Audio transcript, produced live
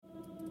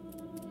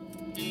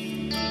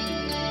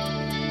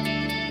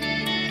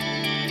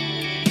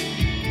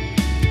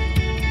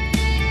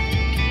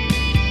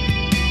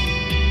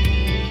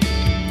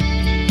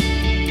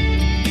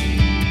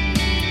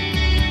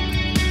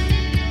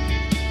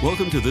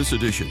Welcome to this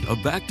edition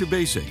of Back to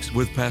Basics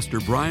with Pastor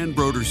Brian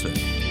Brodersen.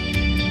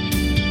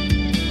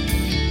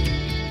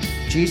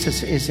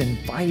 Jesus is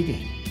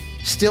inviting,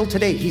 still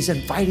today, he's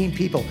inviting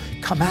people,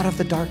 come out of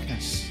the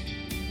darkness,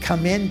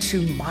 come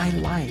into my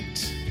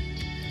light.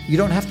 You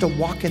don't have to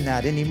walk in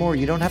that anymore.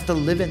 You don't have to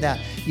live in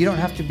that. You don't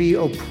have to be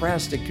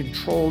oppressed and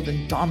controlled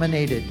and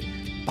dominated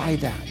by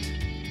that.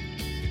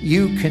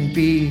 You can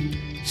be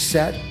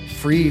set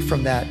free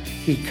from that.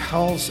 He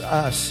calls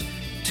us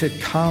to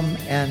come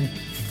and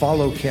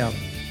follow him,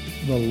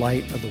 the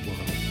light of the world.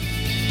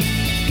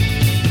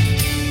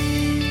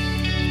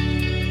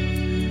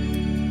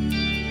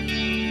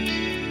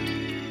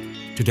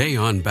 Today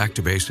on Back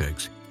to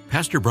Basics,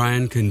 Pastor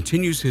Brian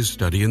continues his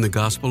study in the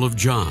Gospel of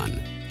John.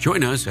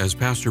 Join us as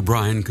Pastor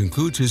Brian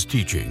concludes his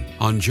teaching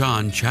on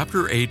John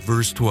chapter 8,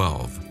 verse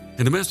 12,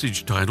 in a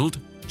message titled,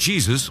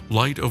 Jesus,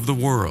 Light of the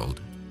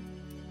World.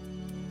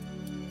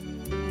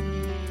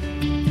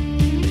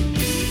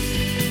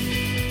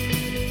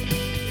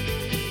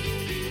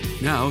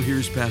 Now,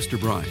 here's Pastor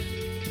Brian.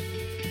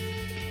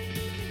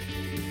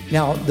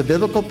 Now, the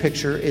biblical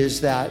picture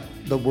is that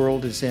the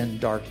world is in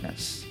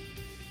darkness.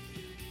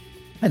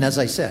 And as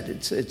I said,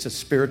 it's a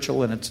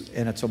spiritual and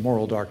it's a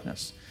moral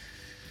darkness.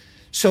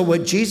 So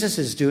what Jesus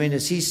is doing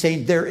is he's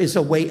saying there is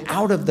a way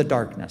out of the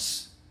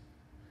darkness.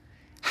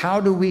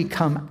 How do we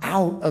come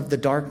out of the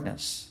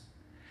darkness?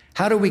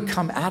 How do we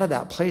come out of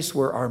that place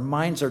where our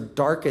minds are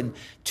darkened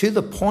to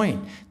the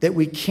point that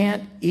we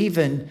can't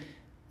even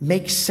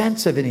make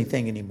sense of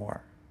anything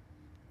anymore?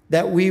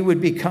 That we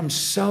would become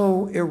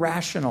so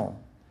irrational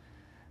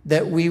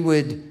that we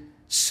would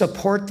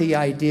support the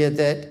idea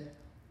that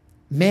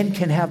men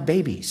can have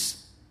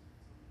babies.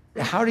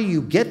 How do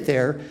you get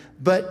there?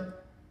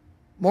 But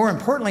more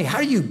importantly, how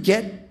do you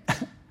get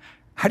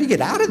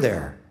out of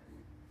there?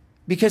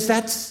 Because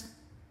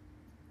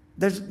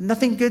there's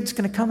nothing good's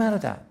going to come out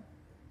of that.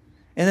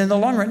 And in the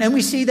long run, and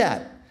we see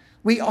that.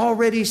 We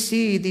already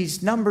see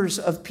these numbers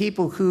of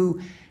people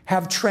who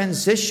have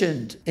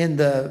transitioned in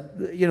the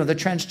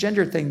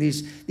transgender thing,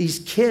 these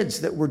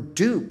kids that were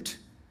duped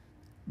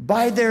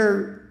by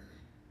their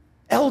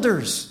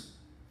elders,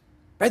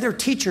 by their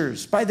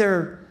teachers, by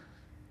their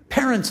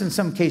parents in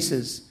some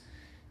cases,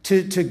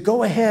 to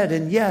go ahead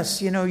and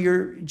yes,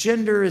 your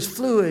gender is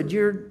fluid.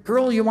 You're a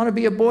girl, you want to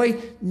be a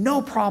boy?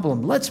 No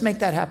problem. Let's make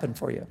that happen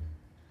for you.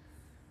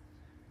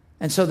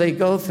 And so they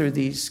go through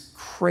these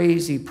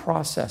crazy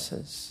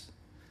processes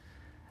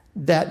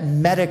that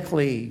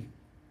medically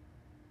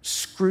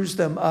screws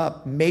them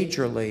up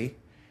majorly.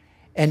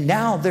 And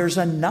now there's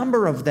a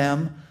number of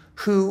them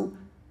who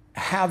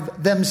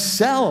have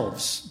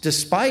themselves,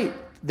 despite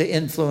the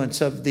influence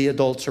of the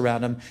adults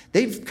around them,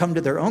 they've come to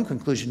their own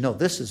conclusion, no,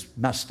 this is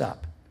messed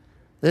up.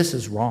 This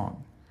is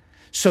wrong.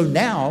 So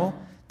now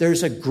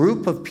there's a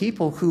group of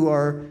people who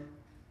are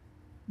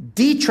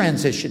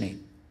detransitioning.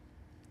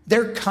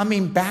 They're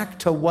coming back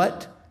to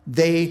what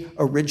they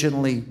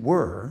originally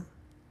were.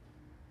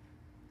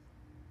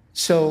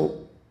 So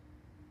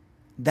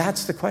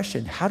that's the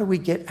question. How do we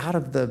get out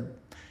of the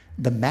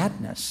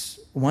madness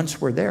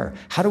once we're there?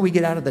 How do we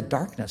get out of the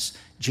darkness?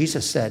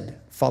 Jesus said,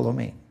 follow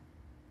me.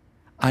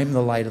 I'm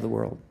the light of the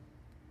world.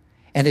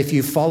 And if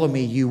you follow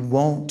me, you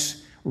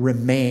won't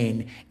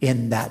remain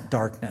in that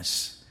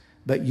darkness,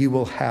 but you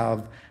will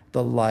have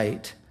the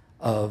light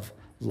of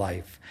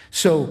life.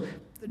 So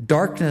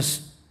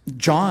darkness,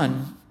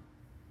 John,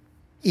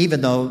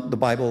 even though the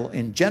Bible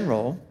in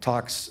general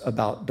talks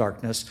about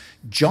darkness,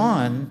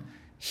 John,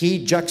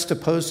 he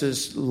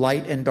juxtaposes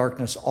light and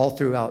darkness all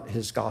throughout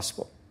his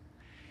gospel.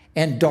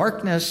 And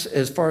darkness,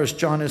 as far as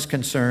John is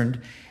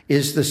concerned,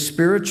 is the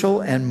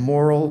spiritual and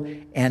moral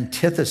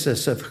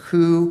antithesis of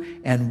who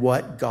and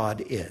what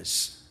God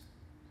is.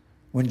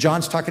 When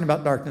John's talking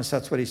about darkness,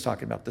 that's what he's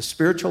talking about, the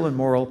spiritual and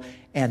moral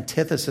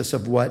antithesis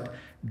of what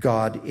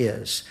God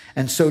is.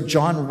 And so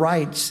John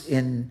writes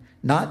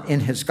not in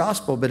his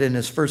gospel, but in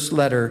his first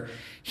letter,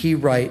 he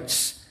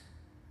writes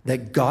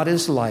that God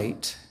is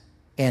light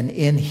and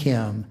in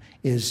him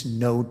is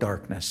no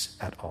darkness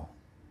at all.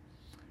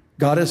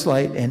 God is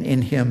light and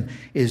in him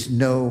is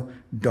no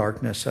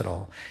darkness at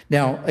all.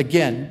 Now,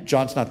 again,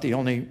 John's not the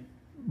only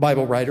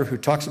Bible writer who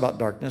talks about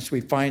darkness.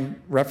 We find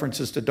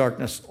references to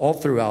darkness all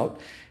throughout.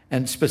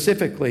 And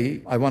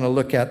specifically, I want to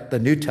look at the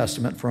New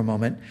Testament for a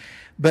moment.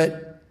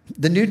 But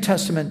the New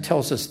Testament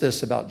tells us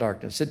this about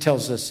darkness. It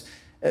tells us,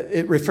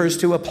 it refers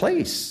to a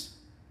place.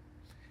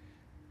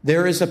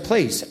 There is a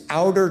place,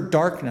 outer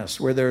darkness,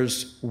 where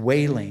there's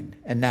wailing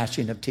and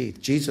gnashing of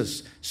teeth.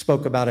 Jesus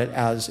spoke about it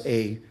as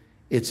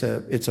it's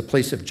a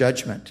place of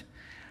judgment.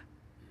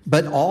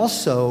 But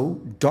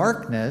also,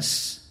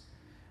 darkness,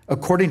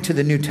 according to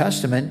the New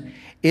Testament,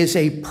 is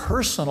a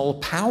personal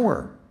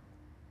power.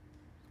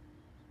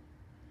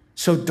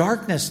 So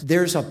darkness,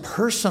 there's a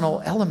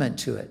personal element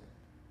to it.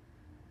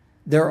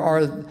 There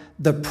are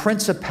the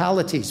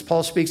principalities.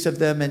 Paul speaks of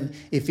them in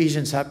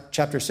Ephesians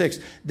chapter 6.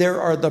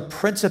 There are the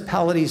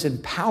principalities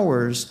and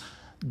powers,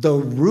 the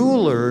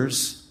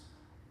rulers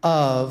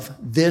of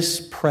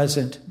this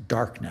present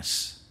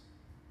darkness.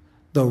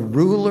 the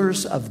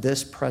rulers of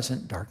this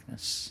present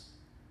darkness.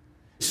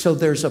 So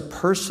there's a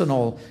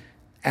personal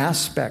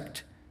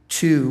aspect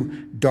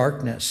to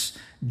darkness.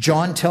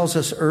 John tells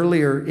us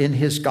earlier in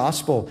his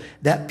gospel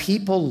that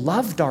people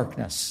love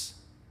darkness.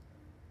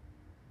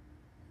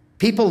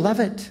 People love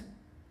it.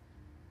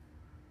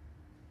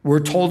 We're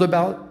told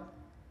about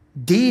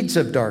deeds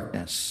of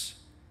darkness.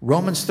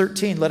 Romans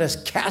 13, let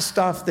us cast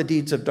off the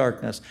deeds of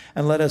darkness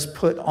and let us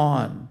put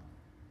on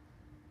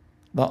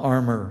the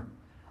armor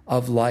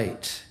of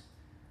light.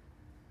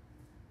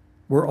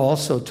 We're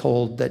also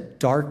told that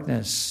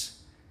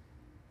darkness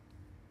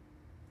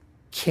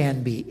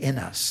can be in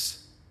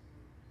us.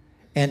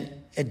 And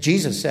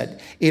Jesus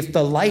said, if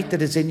the light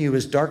that is in you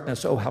is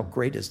darkness, oh, how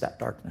great is that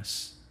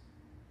darkness?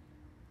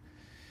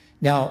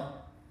 Now,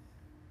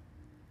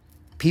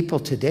 people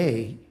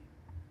today,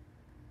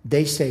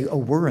 they say, oh,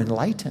 we're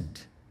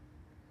enlightened.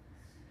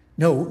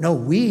 No,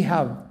 we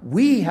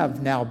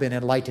have now been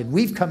enlightened.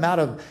 We've come out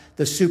of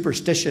the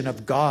superstition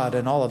of God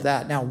and all of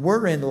that. Now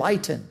we're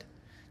enlightened.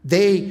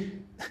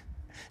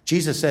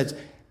 Jesus says,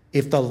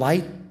 if the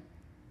light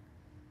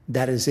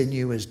that is in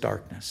you is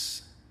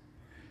darkness.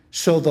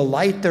 So the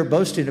light they're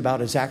boasting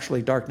about is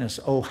actually darkness.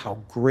 Oh, how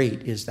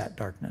great is that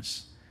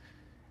darkness?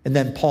 And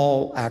then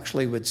Paul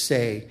actually would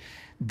say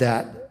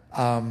that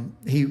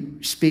he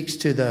speaks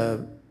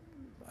to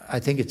I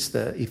think it's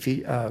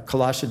the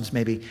Colossians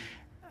maybe,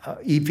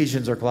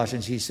 Ephesians or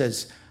Colossians. He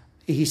says,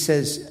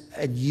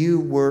 and you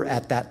were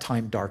at that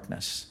time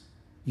darkness.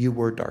 You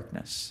were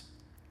darkness.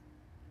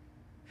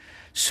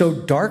 So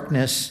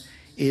darkness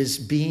is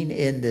being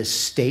in this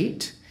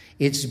state.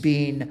 It's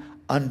being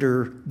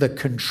under the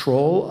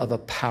control of a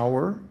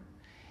power.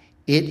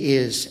 It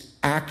is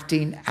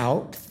acting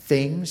out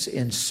things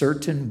in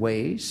certain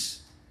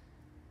ways.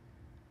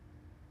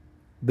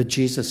 But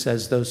Jesus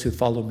says, those who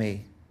follow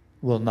me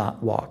will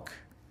not walk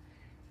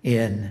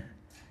in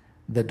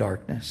the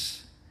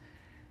darkness.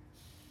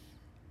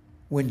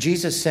 When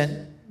Jesus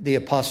sent the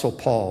Apostle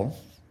Paul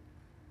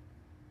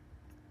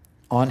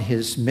on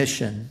his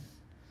mission,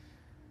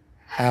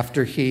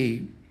 after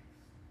he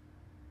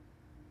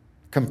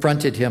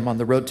confronted him on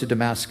the road to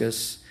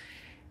Damascus,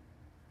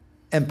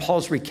 and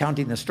Paul's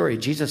recounting the story,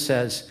 Jesus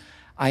says,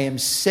 I am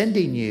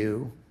sending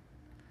you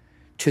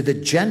to the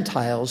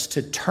Gentiles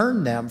to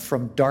turn them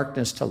from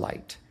darkness to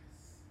light,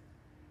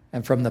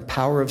 and from the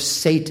power of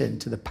Satan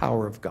to the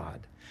power of God.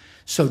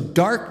 So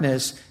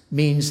darkness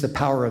means the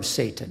power of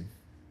Satan.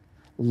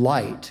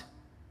 Light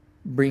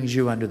brings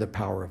you under the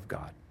power of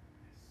God.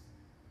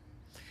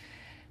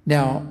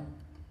 Now,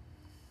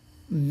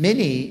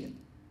 many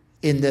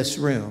in this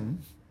room,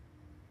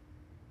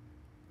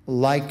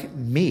 like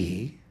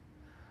me,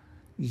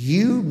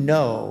 you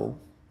know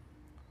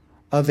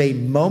of a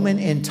moment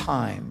in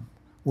time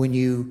when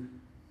you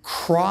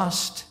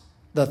crossed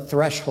the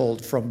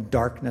threshold from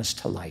darkness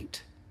to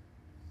light.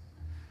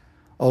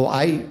 Oh,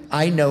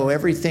 I know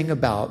everything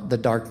about the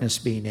darkness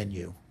being in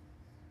you.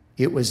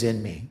 It was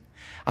in me.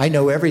 I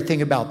know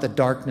everything about the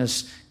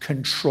darkness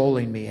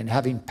controlling me and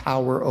having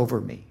power over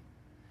me.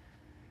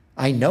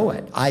 I know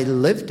it. I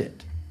lived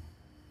it.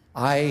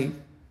 I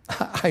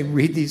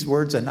read these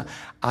words and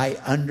I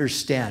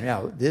understand.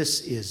 Now,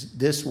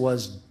 this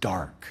was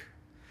dark.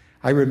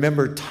 I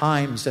remember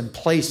times and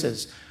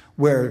places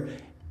where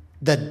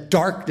the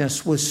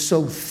darkness was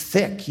so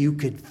thick you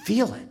could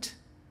feel it.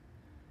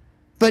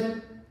 But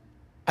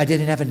I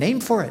didn't have a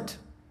name for it.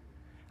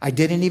 I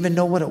didn't even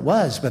know what it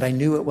was, but I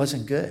knew it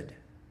wasn't good.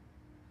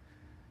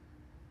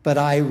 But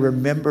I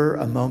remember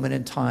a moment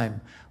in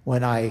time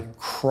when I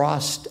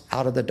crossed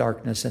out of the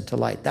darkness into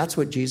light. That's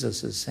what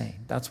Jesus is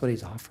saying. That's what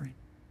he's offering.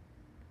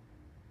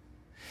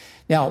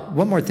 Now,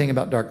 one more thing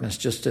about darkness,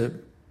 just to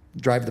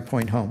drive the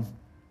point home.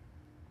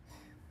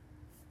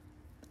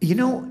 You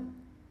know,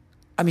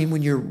 I mean,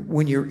 when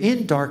you're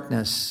in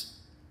darkness,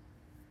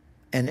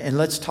 and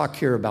let's talk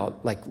here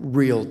about like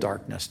real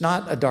darkness,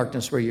 not a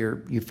darkness where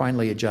you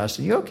finally adjust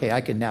and okay,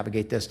 I can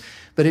navigate this.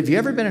 But have you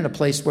ever been in a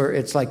place where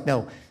it's like,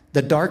 no,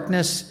 the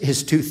darkness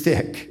is too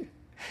thick?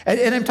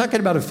 And I'm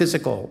talking about a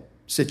physical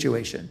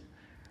situation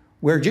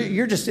where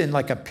you're just in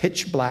like a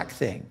pitch black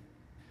thing.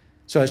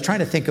 So I was trying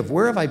to think of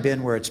where have I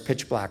been where it's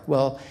pitch black?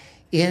 Well,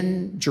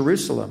 in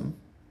Jerusalem,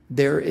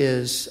 there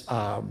is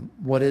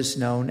what is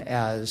known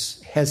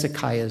as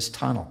Hezekiah's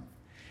tunnel.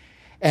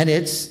 And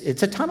it's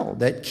a tunnel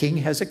that King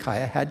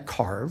Hezekiah had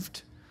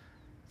carved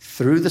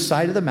through the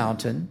side of the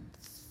mountain,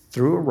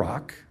 through a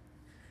rock.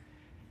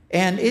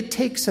 And it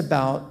takes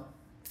about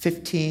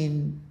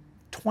 15,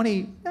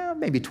 20,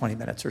 maybe 20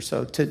 minutes or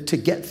so to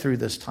get through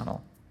this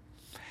tunnel.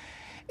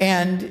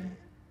 And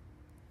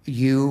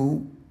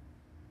you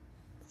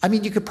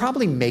could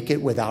probably make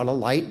it without a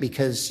light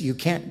because you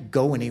can't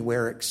go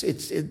anywhere.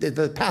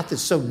 The path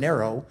is so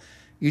narrow.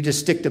 You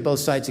just stick to both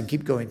sides and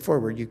keep going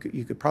forward. You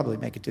could probably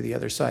make it to the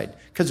other side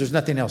because there's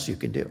nothing else you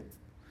can do.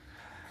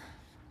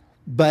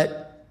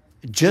 But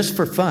just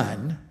for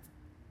fun,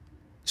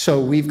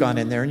 so we've gone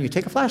in there and you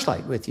take a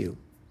flashlight with you.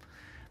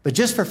 But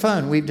just for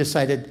fun, we've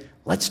decided,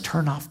 let's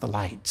turn off the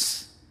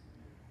lights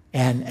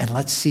and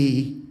let's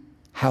see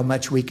how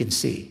much we can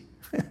see.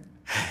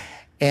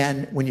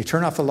 And when you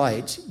turn off the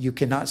lights, you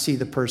cannot see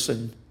the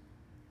person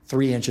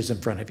 3 inches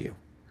in front of you.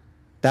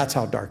 That's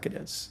how dark it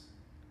is.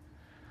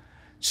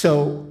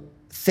 So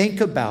think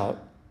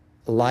about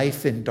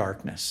life in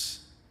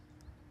darkness.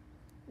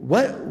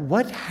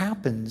 What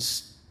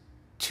happens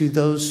to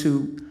those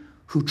who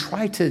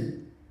try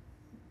to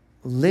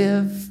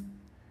live,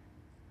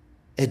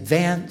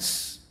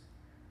 advance,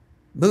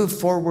 move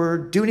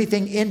forward, do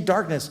anything in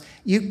darkness?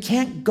 You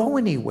can't go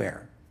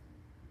anywhere.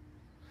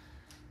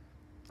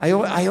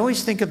 I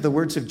always think of the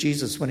words of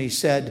Jesus when he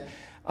said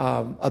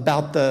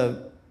about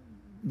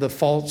the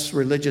false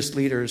religious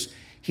leaders.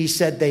 He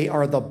said they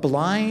are the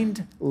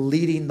blind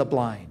leading the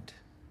blind.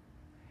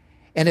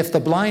 And if the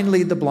blind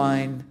lead the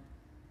blind,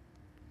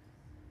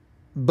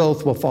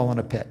 both will fall in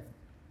a pit.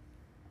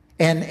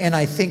 And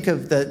I think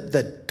of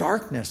the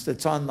darkness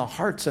that's on the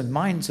hearts and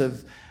minds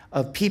of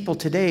people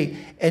today,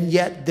 and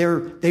yet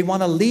they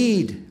want to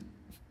lead.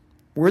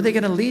 Where are they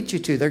going to lead you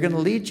to? They're going to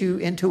lead you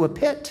into a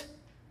pit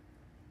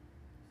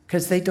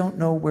because they don't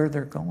know where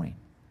they're going.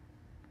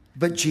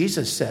 But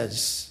Jesus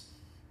says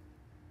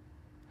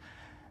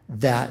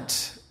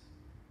that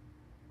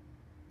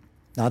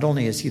not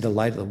only is he the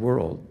light of the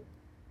world,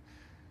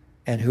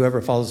 and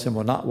whoever follows him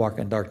will not walk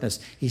in darkness,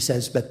 he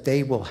says, but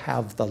they will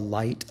have the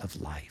light of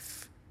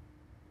life.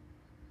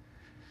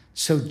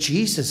 So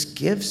Jesus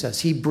gives us,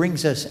 he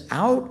brings us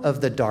out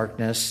of the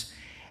darkness,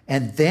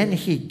 and then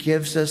he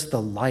gives us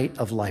the light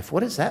of life. What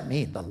does that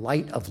mean, the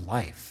light of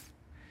life?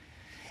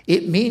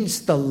 It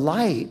means the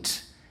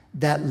light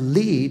that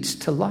leads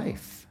to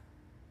life,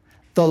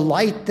 the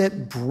light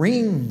that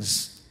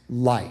brings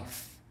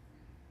life.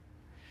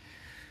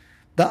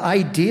 The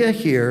idea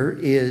here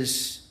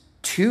is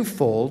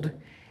twofold.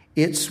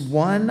 It's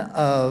one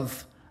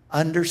of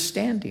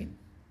understanding.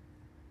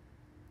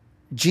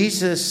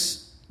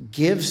 Jesus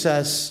gives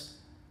us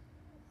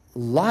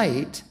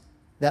light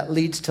that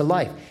leads to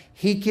life.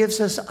 He gives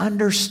us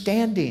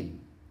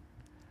understanding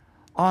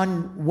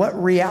on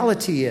what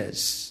reality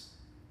is.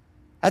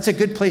 That's a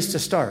good place to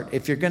start.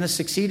 If you're going to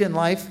succeed in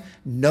life,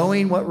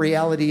 knowing what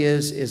reality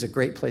is a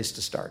great place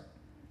to start.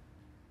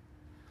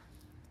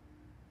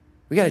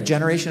 We got a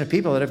generation of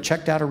people that have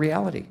checked out of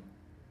reality.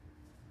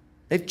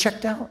 They've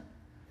checked out.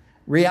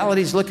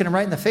 Reality's looking them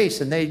right in the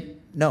face, and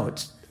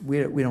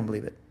we don't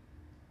believe it.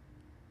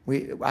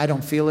 I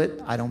don't feel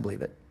it. I don't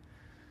believe it.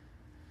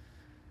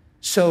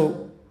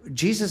 So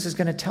Jesus is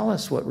going to tell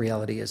us what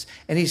reality is,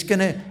 and he's going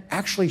to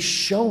actually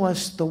show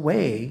us the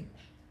way,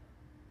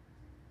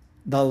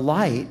 the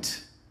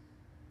light,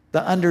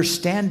 the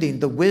understanding,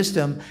 the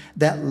wisdom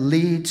that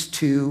leads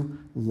to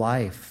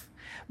life.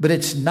 But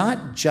it's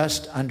not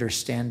just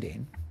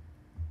understanding.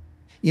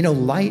 You know,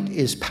 light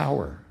is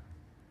power.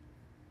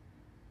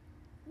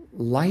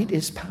 Light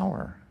is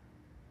power.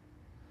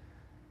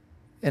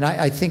 And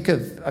I think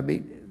of,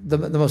 the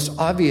most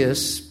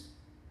obvious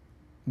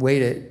way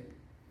to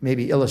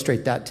maybe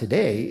illustrate that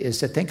today is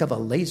to think of a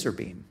laser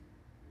beam.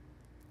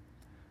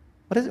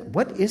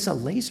 What is a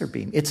laser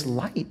beam? It's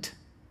light.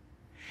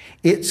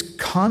 It's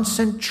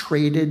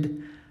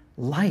concentrated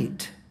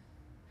light.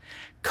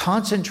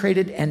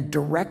 Concentrated and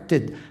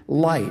directed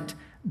light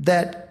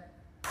that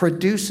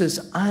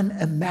produces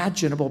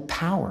unimaginable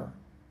power.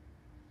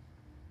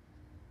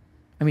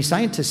 I mean,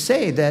 scientists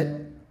say that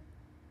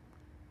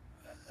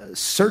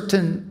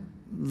certain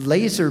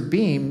laser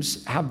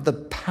beams have the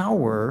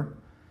power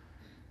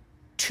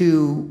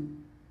to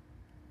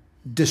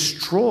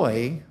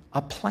destroy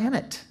a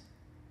planet.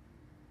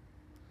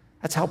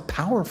 That's how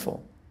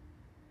powerful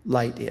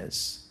light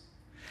is.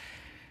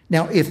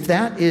 Now, if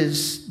that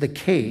is the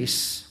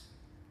case,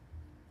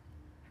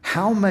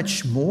 how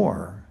much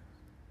more,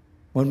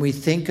 when we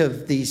think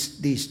of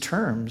these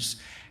terms,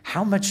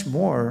 how much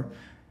more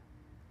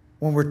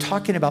when we're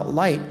talking about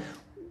light,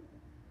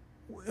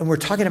 and we're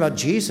talking about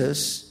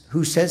Jesus,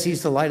 who says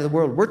he's the light of the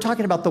world, we're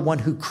talking about the one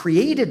who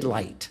created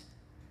light.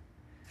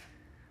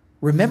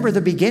 Remember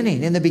the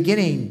beginning. In the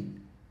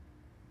beginning,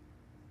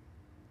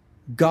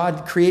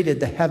 God created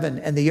the heaven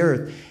and the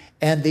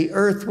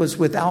earth was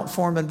without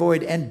form and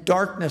void, and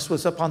darkness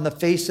was upon the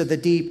face of the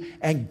deep,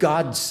 and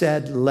God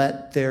said,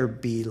 let there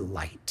be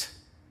light.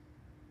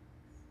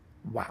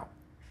 Wow.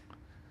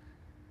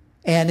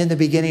 And in the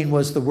beginning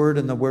was the Word,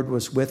 and the Word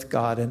was with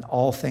God, and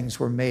all things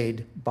were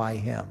made by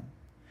him.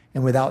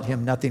 And without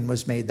him, nothing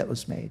was made that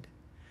was made.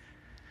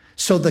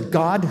 So the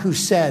God who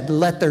said,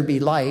 let there be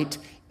light,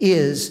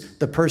 is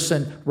the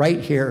person right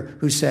here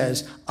who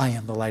says, I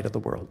am the light of the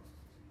world.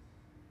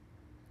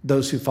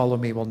 Those who follow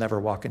me will never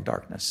walk in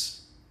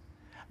darkness,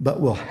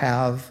 but will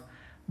have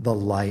the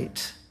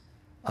light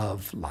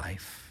of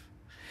life.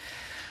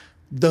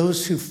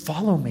 Those who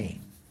follow me.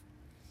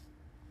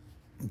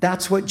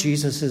 That's what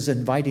Jesus is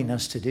inviting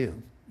us to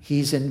do.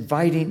 He's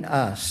inviting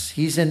us.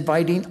 He's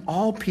inviting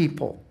all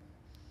people.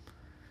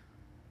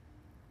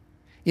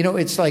 You know,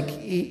 it's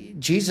like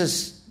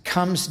Jesus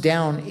comes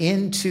down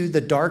into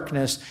the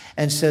darkness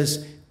and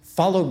says,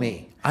 follow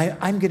me.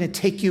 I'm going to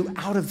take you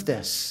out of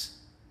this.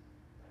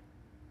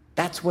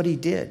 That's what he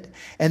did.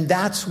 And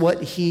that's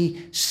what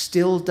he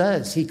still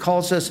does. He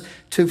calls us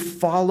to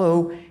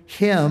follow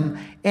him.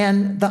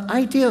 And the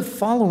idea of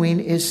following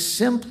is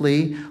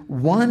simply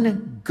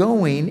one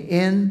going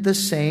in the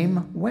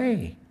same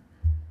way.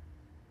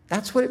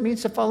 That's what it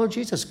means to follow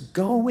Jesus.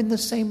 Go in the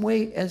same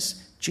way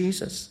as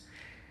Jesus.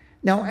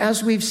 Now,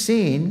 as we've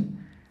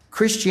seen,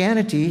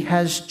 Christianity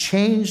has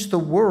changed the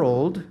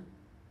world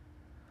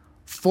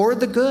for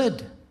the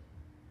good.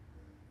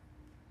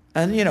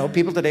 And,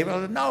 people today,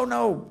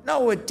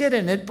 no, it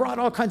didn't. It brought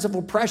all kinds of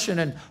oppression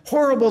and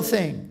horrible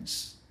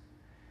things.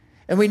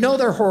 And we know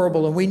they're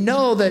horrible, and we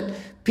know that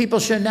people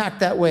shouldn't act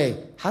that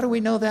way. How do we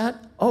know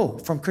that? Oh,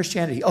 from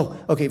Christianity. Oh,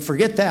 okay,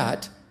 forget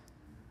that.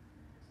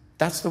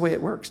 That's the way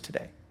it works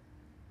today.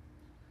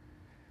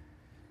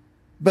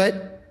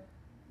 But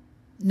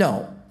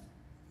no,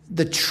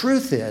 the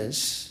truth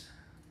is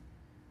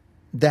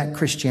that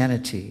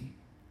Christianity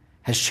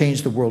has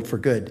changed the world for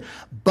good.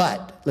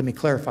 But, let me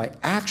clarify,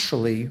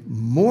 actually,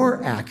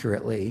 more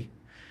accurately,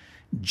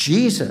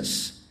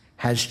 Jesus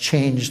has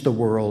changed the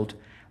world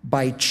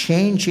by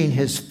changing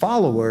his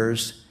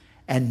followers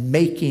and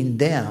making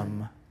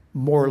them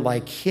more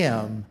like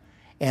him.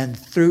 And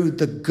through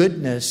the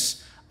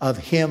goodness of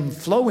him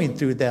flowing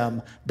through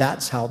them,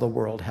 that's how the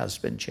world has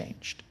been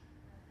changed.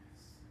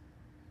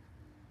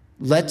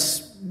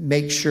 Let's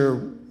make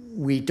sure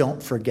we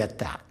don't forget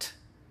that.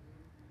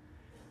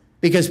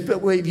 Because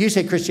if you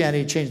say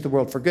Christianity changed the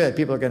world for good,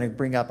 people are going to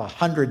bring up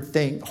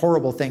 100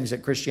 horrible things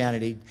that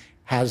Christianity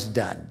has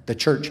done, the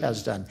church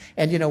has done.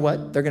 And you know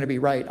what? They're going to be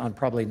right on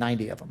probably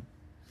 90 of them.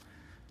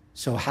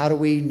 So how do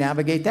we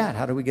navigate that?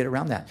 How do we get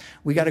around that?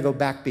 We got to go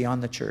back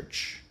beyond the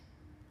church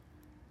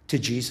to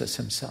Jesus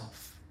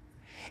himself.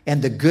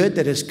 And the good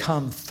that has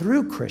come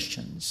through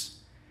Christians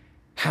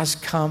has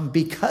come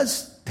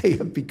because they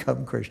have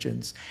become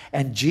Christians.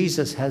 And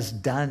Jesus has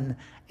done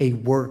a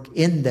work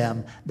in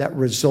them that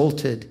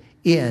resulted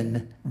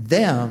in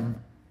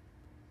them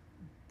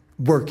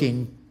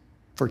working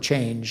for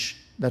change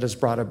that has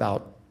brought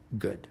about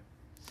good.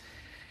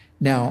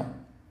 Now,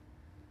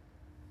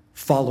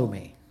 follow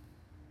me.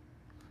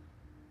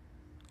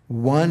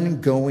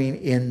 One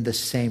going in the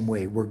same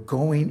way. We're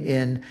going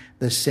in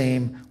the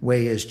same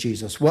way as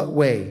Jesus. What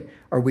way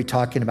are we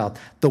talking about?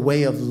 The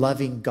way of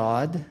loving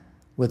God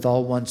with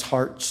all one's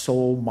heart,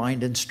 soul,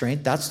 mind, and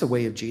strength. That's the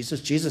way of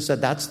Jesus. Jesus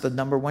said that's the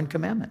number one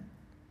commandment.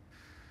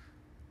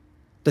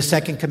 The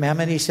second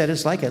commandment, he said,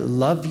 is like it.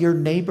 Love your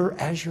neighbor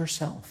as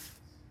yourself.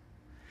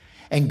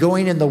 And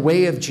going in the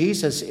way of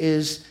Jesus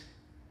is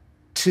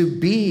to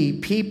be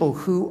people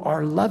who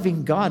are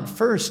loving God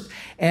first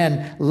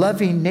and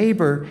loving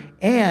neighbor.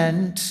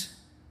 And,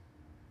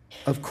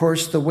 of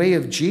course, the way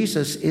of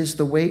Jesus is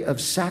the way of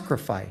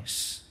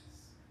sacrifice,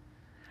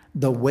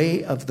 the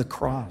way of the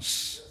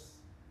cross.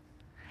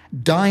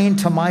 Dying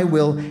to my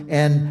will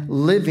and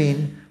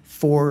living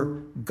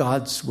for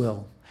God's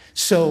will.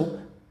 So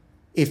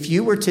if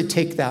you were to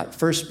take that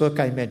first book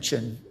I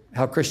mentioned,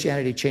 How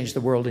Christianity Changed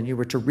the World, and you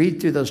were to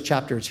read through those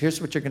chapters, here's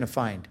what you're going to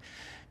find.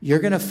 You're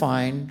going to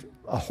find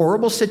a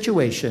horrible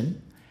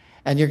situation,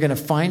 and you're going to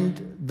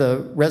find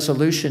the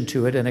resolution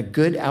to it and a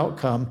good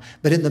outcome.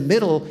 But in the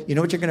middle, you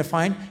know what you're going to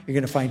find? You're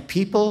going to find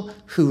people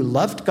who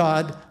loved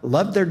God,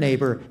 loved their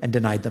neighbor, and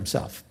denied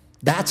themselves.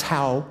 That's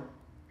how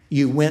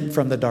you went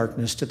from the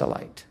darkness to the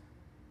light.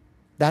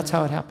 That's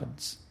how it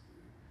happens.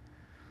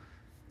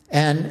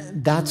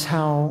 And that's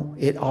how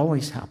it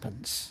always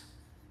happens.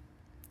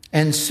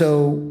 And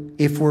so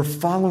if we're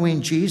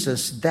following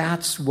Jesus,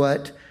 that's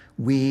what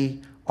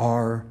we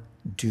are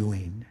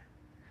doing.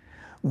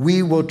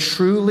 We will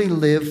truly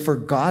live for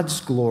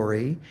God's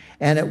glory,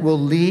 and it will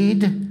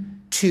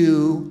lead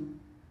to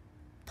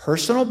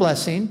personal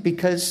blessing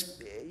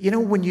because,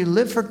 when you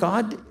live for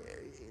God,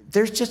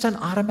 there's just an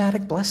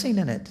automatic blessing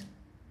in it.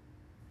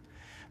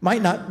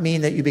 Might not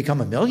mean that you become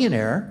a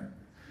millionaire.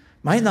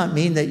 Might not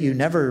mean that you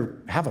never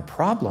have a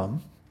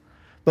problem.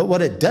 But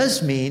what it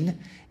does mean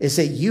is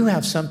that you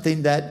have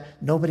something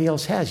that nobody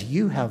else has.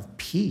 You have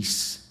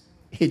peace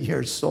in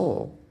your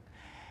soul.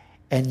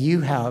 And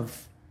you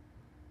have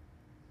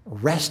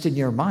rest in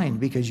your mind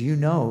because you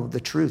know the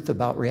truth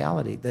about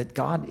reality, that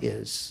God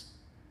is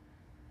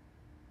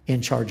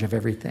in charge of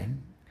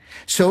everything.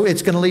 So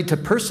it's going to lead to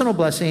personal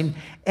blessing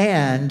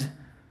and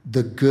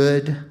the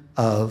good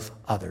of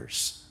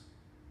others.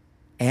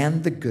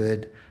 And the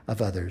good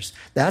of others.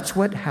 That's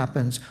what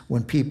happens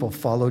when people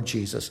follow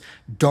Jesus.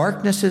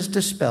 Darkness is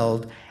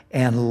dispelled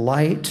and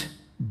light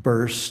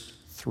bursts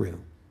through.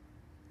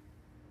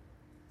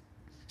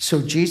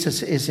 So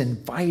Jesus is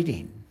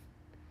inviting,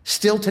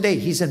 still today,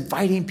 he's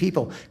inviting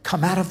people,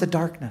 come out of the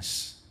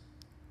darkness.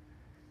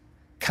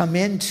 Come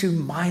into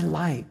my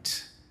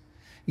light.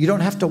 You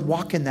don't have to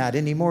walk in that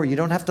anymore. You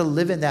don't have to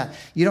live in that.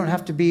 You don't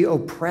have to be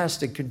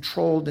oppressed and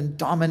controlled and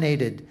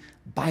dominated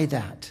by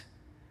that.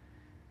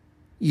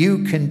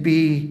 You can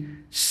be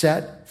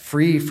set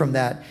free from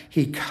that.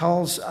 He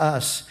calls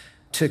us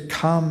to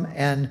come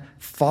and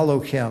follow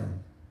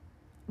him,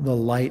 the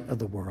light of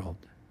the world.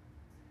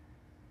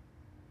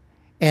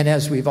 And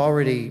as we've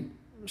already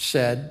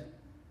said,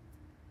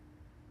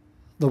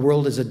 The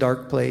world is a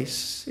dark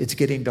place. It's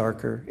getting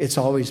darker. It's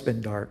always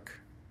been dark.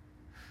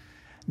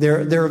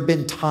 There have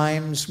been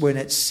times when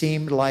it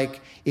seemed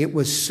like it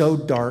was so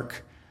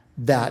dark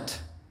that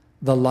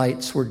the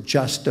lights were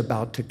just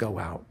about to go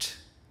out.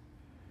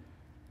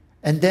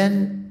 And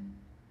then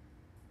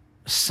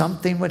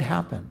something would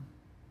happen.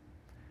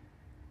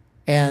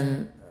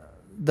 And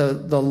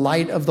the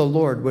light of the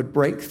Lord would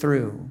break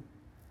through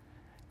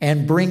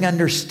and bring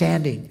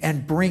understanding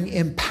and bring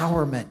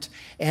empowerment,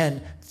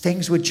 and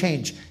things would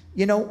change.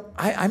 You know,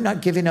 I'm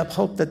not giving up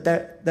hope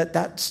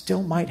that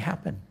still might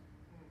happen.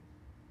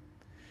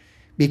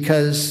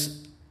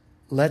 Because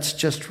let's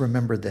just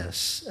remember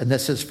this, and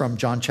this is from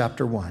John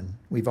chapter 1.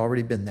 We've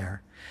already been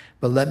there.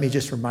 But let me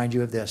just remind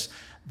you of this.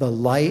 The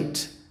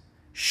light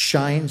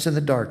shines in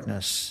the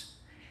darkness,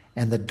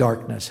 and the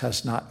darkness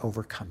has not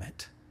overcome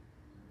it.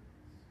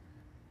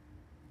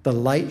 The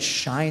light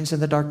shines in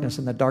the darkness,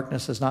 and the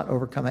darkness has not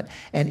overcome it.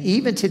 And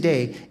even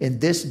today, in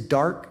this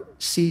dark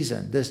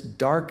season, this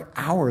dark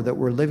hour that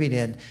we're living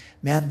in,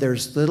 man,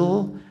 there's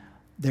little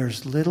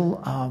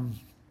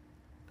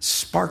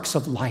sparks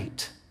of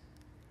light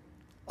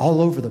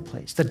all over the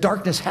place. The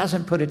darkness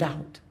hasn't put it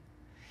out,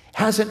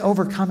 hasn't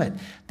overcome it.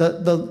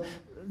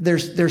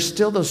 There's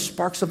still those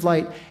sparks of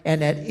light,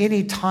 and at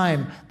any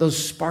time, those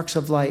sparks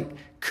of light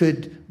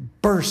could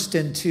burst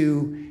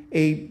into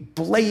a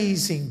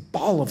blazing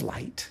ball of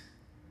light.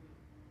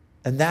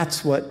 And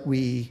that's what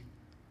we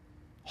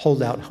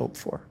hold out hope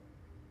for.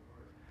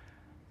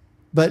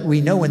 But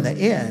we know in the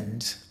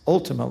end,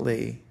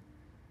 ultimately,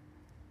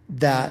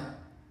 that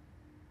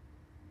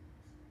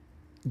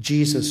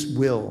Jesus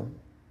will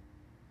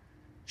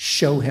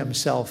show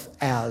himself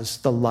as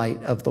the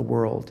light of the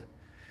world.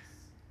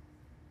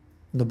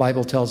 The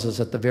Bible tells us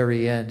at the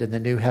very end, in the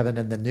new heaven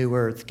and the new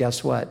earth,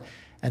 guess what?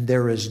 And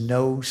there is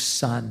no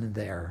sun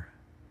there.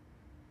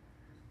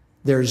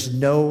 There's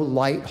no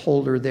light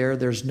holder there.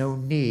 There's no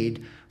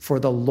need, for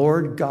the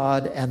Lord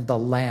God and the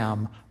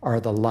Lamb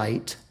are the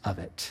light of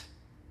it.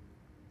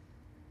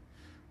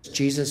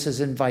 Jesus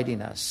is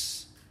inviting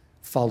us,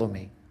 follow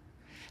me.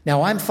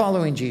 Now, I'm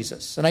following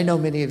Jesus, and I know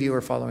many of you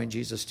are following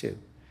Jesus too.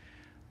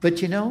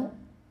 But you know,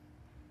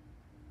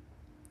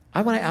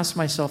 I want to ask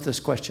myself this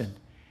question.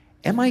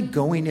 Am I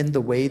going in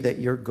the way that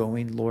you're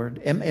going,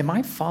 Lord? Am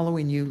I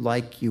following you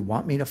like you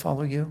want me to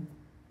follow you?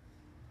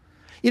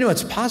 You know,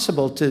 it's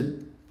possible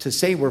to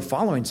say we're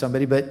following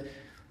somebody, but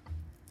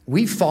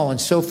we've fallen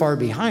so far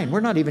behind,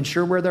 we're not even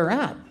sure where they're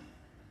at.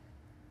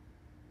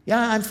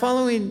 Yeah, I'm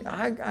following,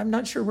 I'm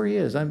not sure where he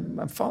is.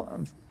 I'm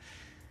following.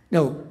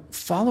 No,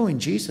 following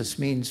Jesus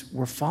means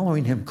we're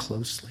following him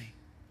closely.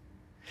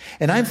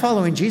 And I'm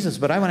following Jesus,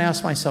 but I want to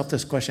ask myself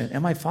this question.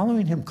 Am I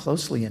following him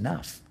closely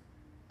enough?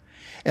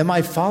 Am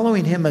I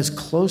following him as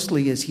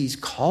closely as he's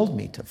called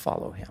me to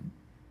follow him?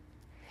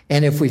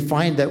 And if we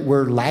find that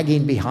we're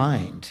lagging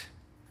behind,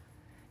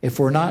 if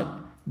we're not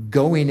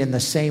going in the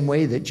same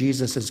way that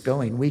Jesus is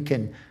going, we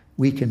can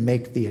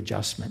make the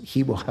adjustment.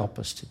 He will help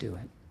us to do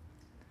it.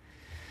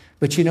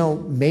 But you know,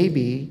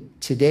 maybe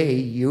today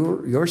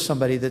you're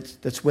somebody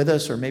that's with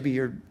us, or maybe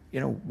you're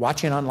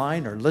watching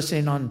online or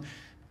listening on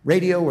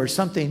radio or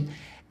something,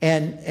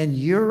 and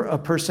you're a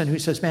person who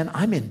says, man,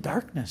 I'm in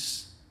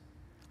darkness.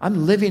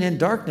 I'm living in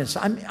darkness.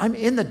 I'm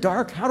in the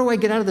dark. How do I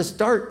get out of this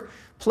dark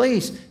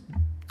place?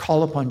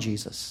 Call upon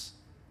Jesus.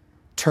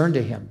 Turn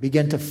to him.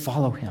 Begin to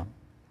follow him.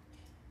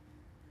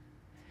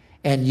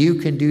 And you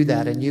can do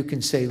that, and you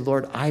can say,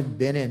 Lord, I've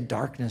been in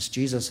darkness.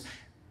 Jesus,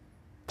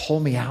 pull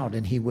me out,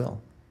 and he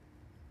will.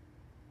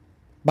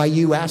 By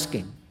you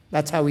asking.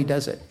 That's how he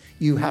does it.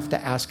 You have to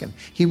ask him.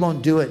 He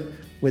won't do it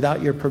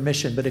without your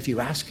permission, but if you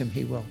ask him,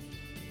 he will.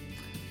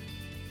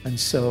 And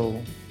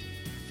so,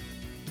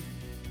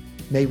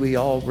 may we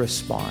all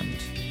respond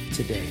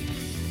today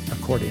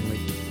accordingly.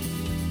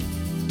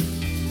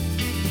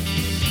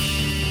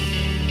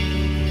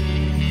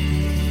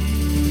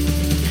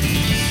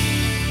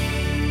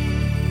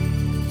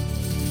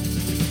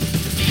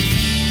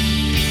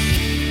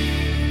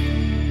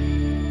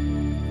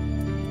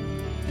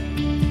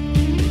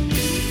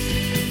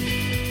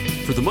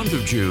 For the month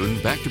of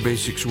June, Back to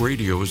Basics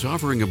Radio is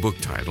offering a book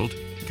titled,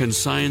 Can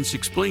Science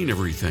Explain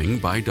Everything?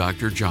 By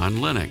Dr.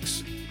 John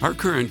Lennox. Our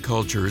current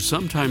culture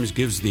sometimes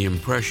gives the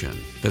impression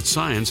that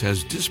science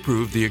has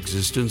disproved the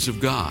existence of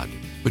God.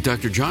 But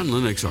Dr. John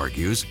Lennox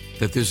argues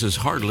that this is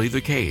hardly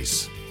the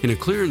case. In a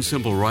clear and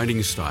simple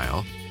writing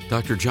style,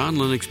 Dr. John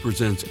Lennox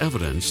presents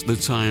evidence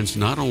that science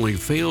not only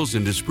fails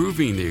in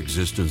disproving the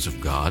existence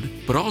of God,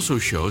 but also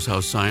shows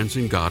how science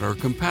and God are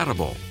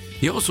compatible.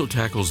 He also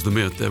tackles the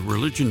myth that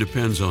religion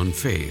depends on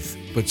faith,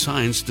 but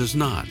science does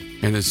not,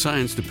 and that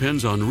science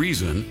depends on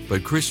reason,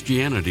 but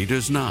Christianity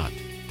does not.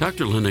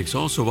 Dr. Lennox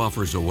also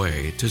offers a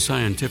way to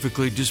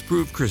scientifically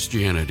disprove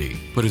Christianity,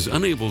 but is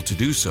unable to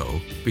do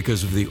so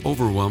because of the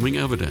overwhelming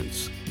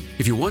evidence.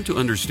 If you want to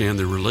understand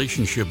the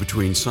relationship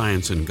between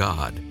science and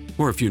God,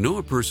 or if you know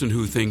a person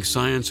who thinks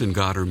science and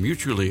God are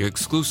mutually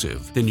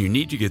exclusive, then you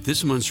need to get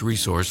this month's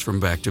resource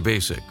from Back to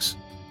Basics.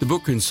 The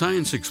book Can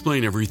Science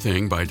Explain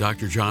Everything by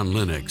Dr. John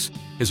Lennox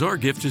is our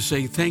gift to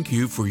say thank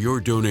you for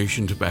your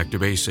donation to Back to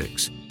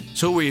Basics.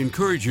 So we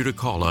encourage you to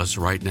call us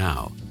right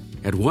now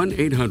at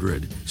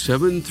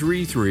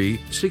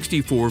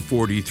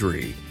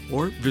 1-800-733-6443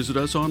 or visit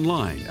us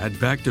online at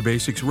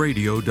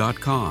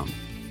backtobasicsradio.com.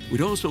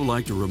 We'd also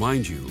like to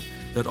remind you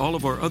that all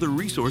of our other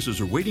resources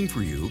are waiting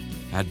for you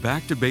at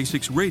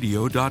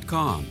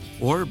backtobasicsradio.com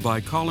or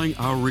by calling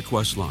our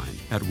request line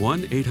at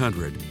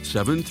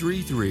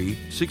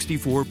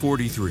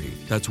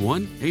 1-800-733-6443. That's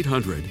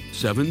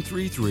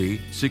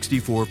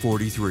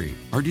 1-800-733-6443.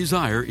 Our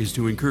desire is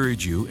to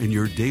encourage you in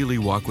your daily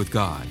walk with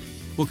God.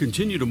 We'll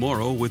continue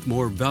tomorrow with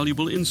more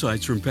valuable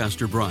insights from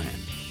Pastor Brian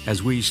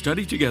as we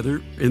study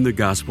together in the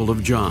Gospel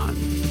of John.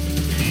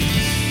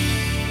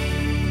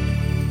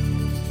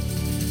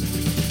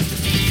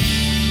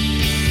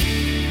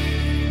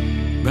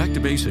 Back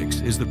to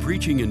Basics is the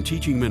preaching and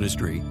teaching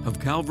ministry of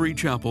Calvary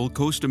Chapel,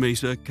 Costa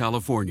Mesa,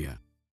 California.